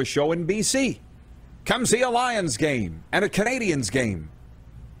coming to do a show in BC? Come see a Lions game and a Canadians game.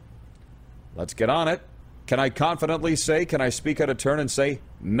 Let's get on it. Can I confidently say, can I speak out of turn and say,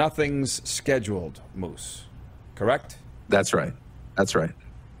 nothing's scheduled, Moose? Correct? That's right. That's right.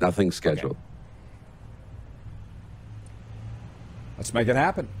 Nothing's scheduled. Okay. Let's make it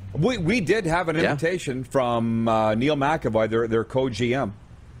happen. We did have an invitation from Neil McAvoy, their co-GM,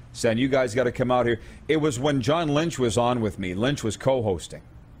 saying you guys got to come out here. It was when John Lynch was on with me. Lynch was co-hosting.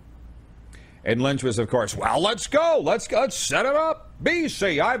 And Lynch was, of course, well, let's go. Let's set it up.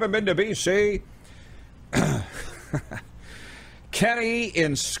 BC. I haven't been to BC. Kenny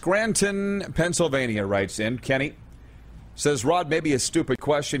in Scranton, Pennsylvania writes in. Kenny says, Rod, maybe a stupid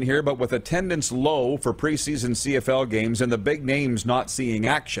question here, but with attendance low for preseason CFL games and the big names not seeing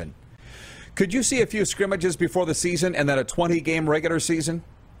action, could you see a few scrimmages before the season and then a 20-game regular season?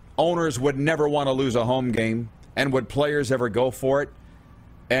 Owners would never want to lose a home game, and would players ever go for it?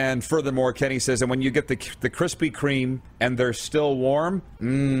 And furthermore, Kenny says, and when you get the Krispy Kreme and they're still warm,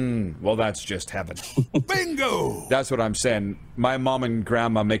 well, that's just heaven. Bingo! That's what I'm saying. My mom and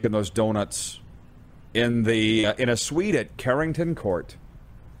grandma making those donuts in a suite at Carrington Court.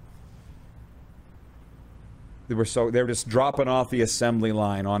 They were just dropping off the assembly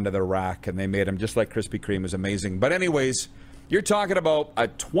line onto the rack, and they made them just like Krispy Kreme. It was amazing. But anyways, you're talking about a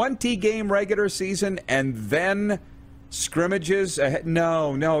 20-game regular season and then scrimmages ahead.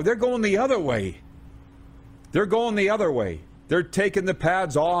 No, they're going the other way. They're taking the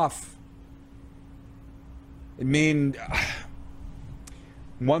pads off. I mean,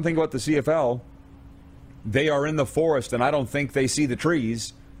 one thing about the CFL, they are in the forest, and I don't think they see the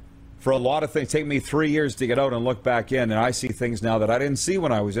trees. For a lot of things, take me 3 years to get out and look back in, and I see things now that I didn't see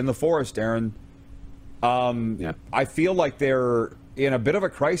when I was in the forest, Aaron. I feel like they're in a bit of a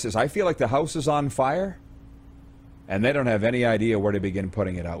crisis. I feel like the house is on fire, and they don't have any idea where to begin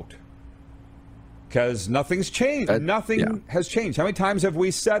putting it out. Because nothing's changed. Nothing has changed. How many times have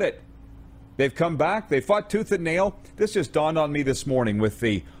we said it? They've come back. They fought tooth and nail. This just dawned on me this morning with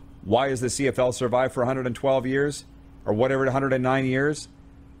the, why has the CFL survived for 112 years? Or whatever, 109 years?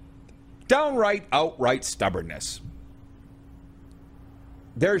 Outright stubbornness.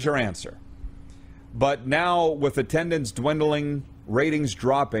 There's your answer. But now, with attendance dwindling, ratings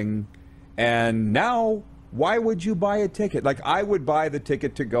dropping, and now, why would you buy a ticket? Like, I would buy the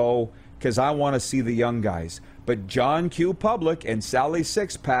ticket to go because I want to see the young guys. But John Q. Public and Sally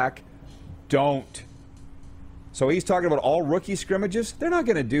Sixpack don't. So he's talking about all rookie scrimmages? They're not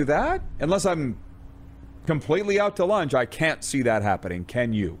going to do that. Unless I'm completely out to lunch, I can't see that happening.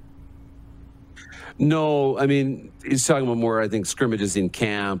 Can you? No, I mean, he's talking about more, I think, scrimmages in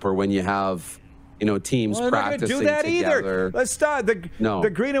camp or when you have, teams practicing do that together. Either. Let's start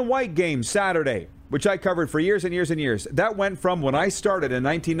the green and white game Saturday, which I covered for years and years and years. That went from when I started in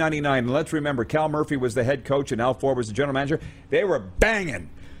 1999, and let's remember, Cal Murphy was the head coach and Al Ford was the general manager. They were banging.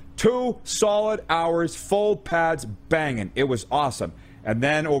 2 solid hours, full pads, banging. It was awesome. And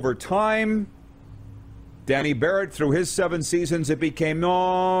then over time, Danny Barrett, through his 7 seasons, it became,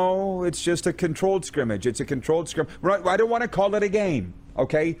 no, it's just a controlled scrimmage. It's a controlled scrimmage. I don't want to call it a game,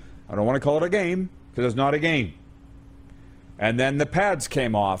 okay? I don't want to call it a game because it's not a game. And then the pads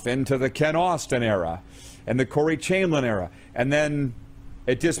came off into the Ken Austin era and the Corey Chamberlain era. And then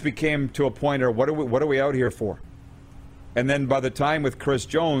it just became to a point where what are we out here for? And then by the time with Chris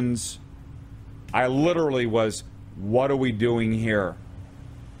Jones, I literally was, what are we doing here?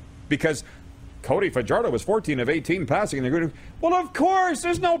 Because Cody Fajardo was 14 of 18 passing. And they're going, well, of course,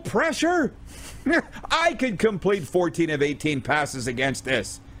 there's no pressure. I could complete 14 of 18 passes against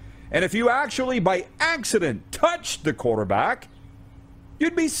this. And if you actually, by accident, touched the quarterback,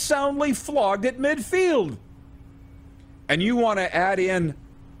 you'd be soundly flogged at midfield. And you want to add in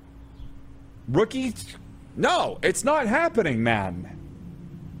rookies? No, it's not happening, man.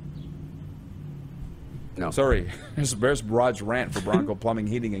 No. Sorry. There's Rod's rant for Bronco Plumbing,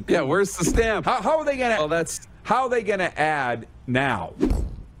 Heating, and Cooling. Yeah, where's the stamp? How are they going to? Well, how are they going to add now?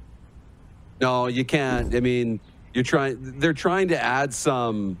 No, you can't. I mean, they're trying to add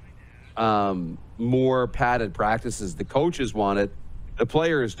some more padded practices. The coaches want it. The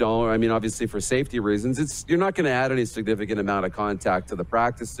players don't. I mean, obviously for safety reasons, you're not going to add any significant amount of contact to the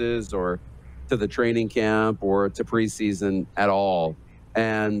practices or to the training camp or to preseason at all.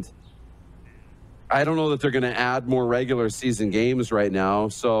 And I don't know that they're going to add more regular season games right now.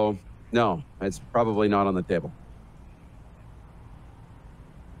 So, no, it's probably not on the table.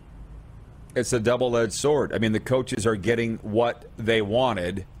 It's a double-edged sword. I mean, the coaches are getting what they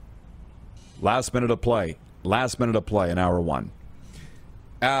wanted. Last minute of play in hour 1.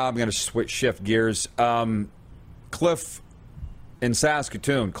 I'm going to shift gears. Cliff in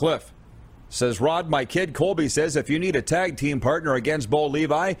Saskatoon. Cliff says, Rod, my kid Colby says if you need a tag team partner against Bo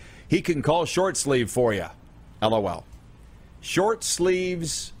Levi, he can call Short Sleeve for you. LOL. Short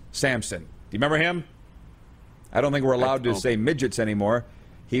Sleeves Samson. Do you remember him? I don't think we're allowed to say midgets anymore.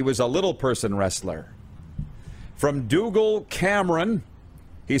 He was a little person wrestler. From Dougal Cameron,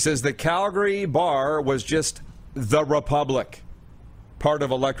 he says the Calgary bar was just the Republic, part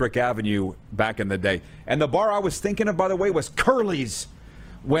of Electric Avenue back in the day. And the bar I was thinking of, by the way, was Curly's.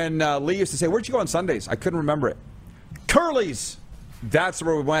 When Lee used to say, where'd you go on Sundays? I couldn't remember it. Curly's. That's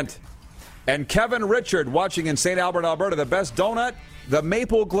where we went. And Kevin Richard, watching in St. Albert, Alberta, the best donut, the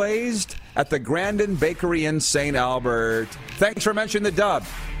maple glazed at the Grandin Bakery in St. Albert. Thanks for mentioning the dub.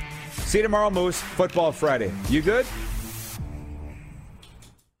 See you tomorrow, Moose. Football Friday. You good?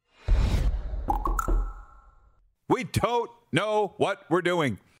 We don't know what we're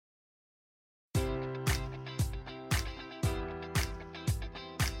doing.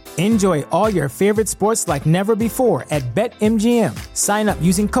 Enjoy all your favorite sports like never before at BetMGM. Sign up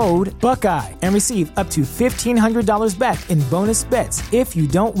using code Buckeye and receive up to $1,500 back in bonus bets if you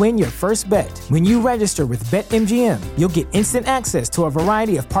don't win your first bet. When you register with BetMGM, you'll get instant access to a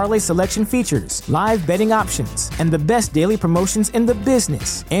variety of parlay selection features, live betting options, and the best daily promotions in the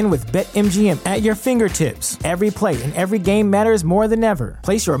business. And with BetMGM at your fingertips, every play and every game matters more than ever.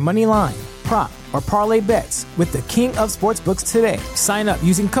 Place your money line, prop, or parlay bets with the king of sportsbooks today. Sign up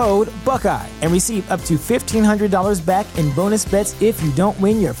using code Buckeye and receive up to $1,500 back in bonus bets if you don't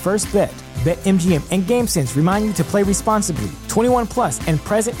win your first bet. BetMGM and GameSense remind you to play responsibly. 21 plus and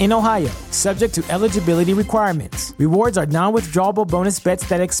present in Ohio, subject to eligibility requirements. Rewards are non-withdrawable bonus bets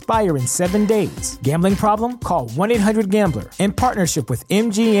that expire in 7 days. Gambling problem? Call 1-800-GAMBLER in partnership with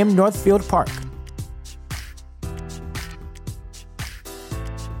MGM Northfield Park.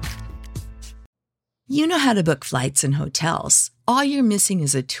 You know how to book flights and hotels. All you're missing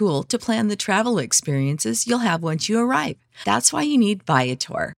is a tool to plan the travel experiences you'll have once you arrive. That's why you need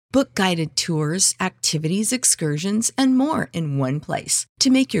Viator. Book guided tours, activities, excursions, and more in one place to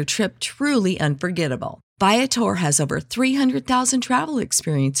make your trip truly unforgettable. Viator has over 300,000 travel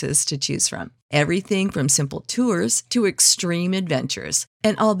experiences to choose from. Everything from simple tours to extreme adventures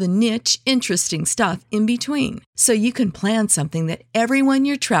and all the niche, interesting stuff in between. So you can plan something that everyone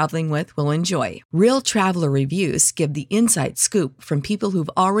you're traveling with will enjoy. Real traveler reviews give the inside scoop from people who've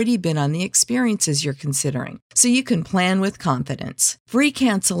already been on the experiences you're considering. So you can plan with confidence. Free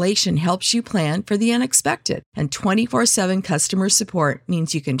cancellation helps you plan for the unexpected. And 24/7 customer support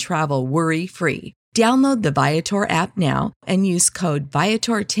means you can travel worry-free. Download the Viator app now and use code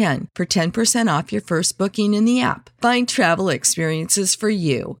Viator10 for 10% off your first booking in the app. Find travel experiences for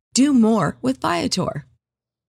you. Do more with Viator.